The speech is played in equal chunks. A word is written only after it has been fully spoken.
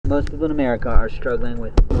Most people in America are struggling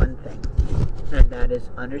with one thing, and that is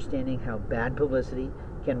understanding how bad publicity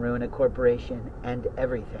can ruin a corporation and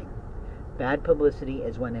everything. Bad publicity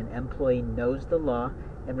is when an employee knows the law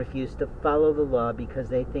and refuses to follow the law because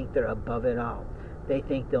they think they're above it all. They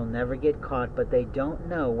think they'll never get caught, but they don't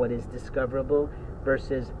know what is discoverable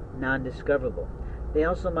versus non-discoverable. They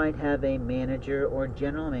also might have a manager or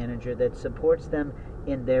general manager that supports them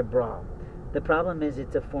in their brawl. The problem is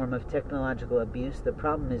it's a form of technological abuse. The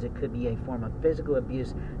problem is it could be a form of physical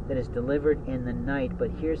abuse that is delivered in the night,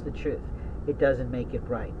 but here's the truth. It doesn't make it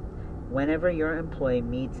right. Whenever your employee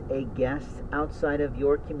meets a guest outside of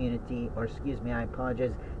your community, or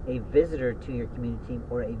a visitor to your community,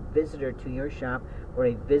 or a visitor to your shop, or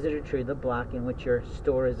a visitor to the block in which your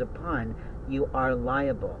store is upon, you are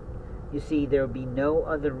liable. You see, there will be no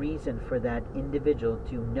other reason for that individual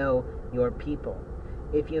to know your people.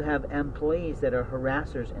 If you have employees that are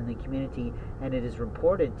harassers in the community and it is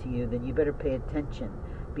reported to you, then you better pay attention,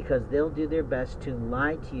 because they'll do their best to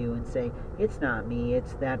lie to you and say, it's not me,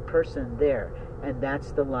 it's that person there. And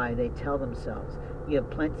that's the lie they tell themselves. You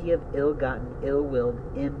have plenty of ill-gotten, ill-willed,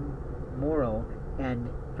 immoral, and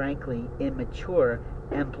frankly, immature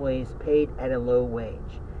employees paid at a low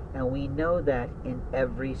wage. And we know that in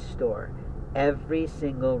every store. Every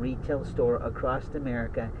single retail store across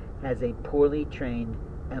America has a poorly trained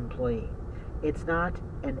employee. It's not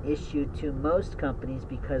an issue to most companies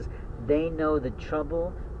because they know the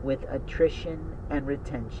trouble with attrition and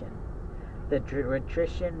retention. The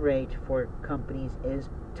attrition rate for companies is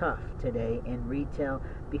tough today in retail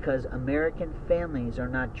because American families are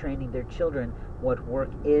not training their children what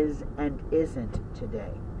work is and isn't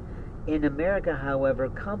today. In America, however,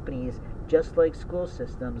 companies, just like school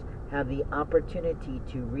systems, have the opportunity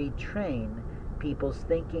to retrain people's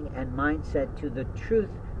thinking and mindset to the truth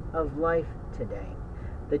of life today.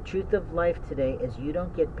 The truth of life today is you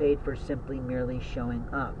don't get paid for simply merely showing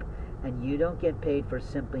up, and you don't get paid for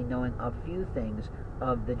simply knowing a few things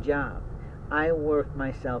of the job. I worked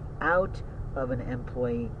myself out of an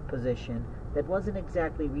employee position that wasn't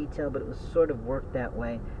exactly retail, but it was sort of worked that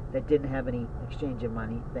way, that didn't have any exchange of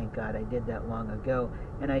money. Thank God I did that long ago,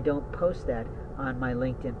 and I don't post that on my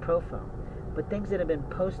LinkedIn profile. But things that have been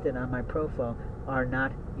posted on my profile are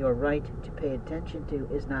not your right to pay attention to,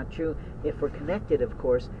 is not true. If we're connected, of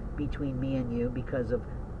course, between me and you because of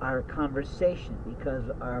our conversation, because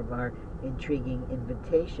of our intriguing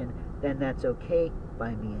invitation, then that's okay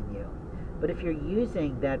by me and you. But if you're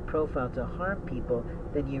using that profile to harm people,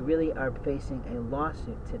 then you really are facing a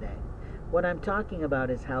lawsuit today. What I'm talking about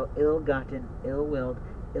is how ill-gotten, ill-willed,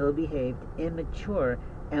 ill-behaved, immature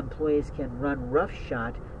employees can run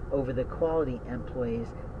roughshod over the quality employees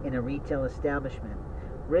in a retail establishment.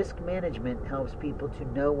 Risk management helps people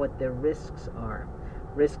to know what their risks are.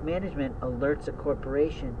 Risk management alerts a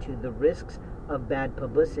corporation to the risks of bad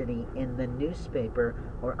publicity in the newspaper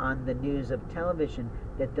or on the news of television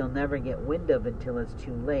that they'll never get wind of until it's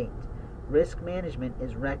too late. Risk management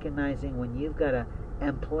is recognizing when you've got an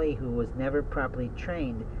employee who was never properly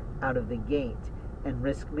trained out of the gate. And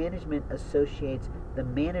risk management associates the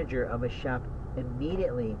manager of a shop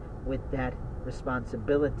immediately with that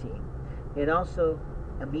responsibility. It also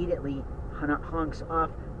immediately honks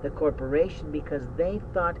off the corporation because they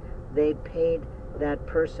thought they paid that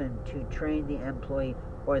person to train the employee,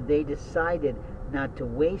 or they decided not to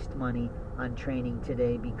waste money on training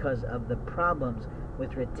today because of the problems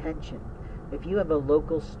with retention. If you have a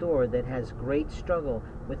local store that has great struggle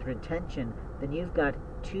with retention, then you've got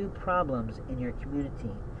two problems in your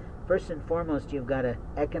community. First and foremost, you've got an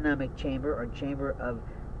economic chamber, or chamber of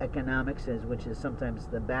economics, which is sometimes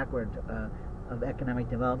the backward of economic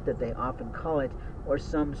development that they often call it, or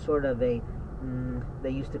some sort of they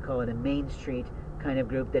used to call it a Main Street kind of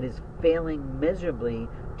group that is failing miserably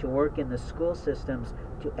to work in the school systems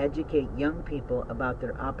to educate young people about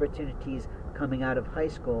their opportunities coming out of high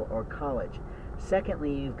school or college.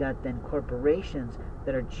 Secondly, you've got then corporations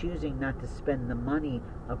that are choosing not to spend the money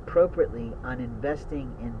appropriately on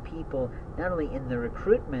investing in people, not only in the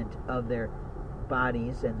recruitment of their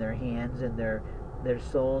bodies and their hands and their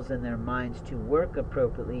souls and their minds to work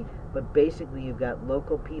appropriately, but basically you've got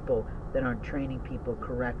local people that aren't training people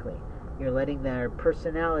correctly. You're letting their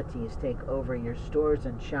personalities take over your stores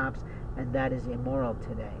and shops, and that is immoral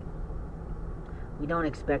today. We don't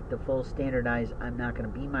expect the full standardized, I'm not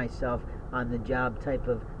going to be myself on the job type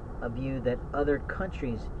of view that other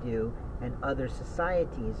countries do and other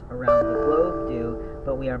societies around the globe do,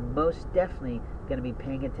 but we are most definitely going to be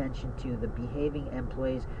paying attention to the behaving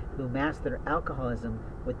employees who mask their alcoholism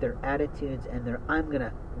with their attitudes and their I'm going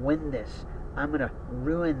to win this I'm going to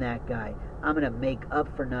ruin that guy. I'm going to make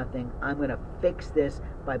up for nothing. I'm going to fix this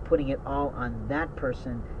by putting it all on that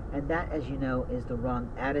person. And that, as you know, is the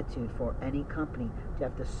wrong attitude for any company to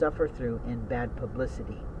have to suffer through in bad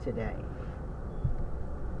publicity today.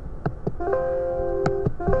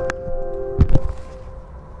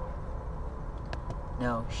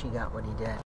 No, she got what he did.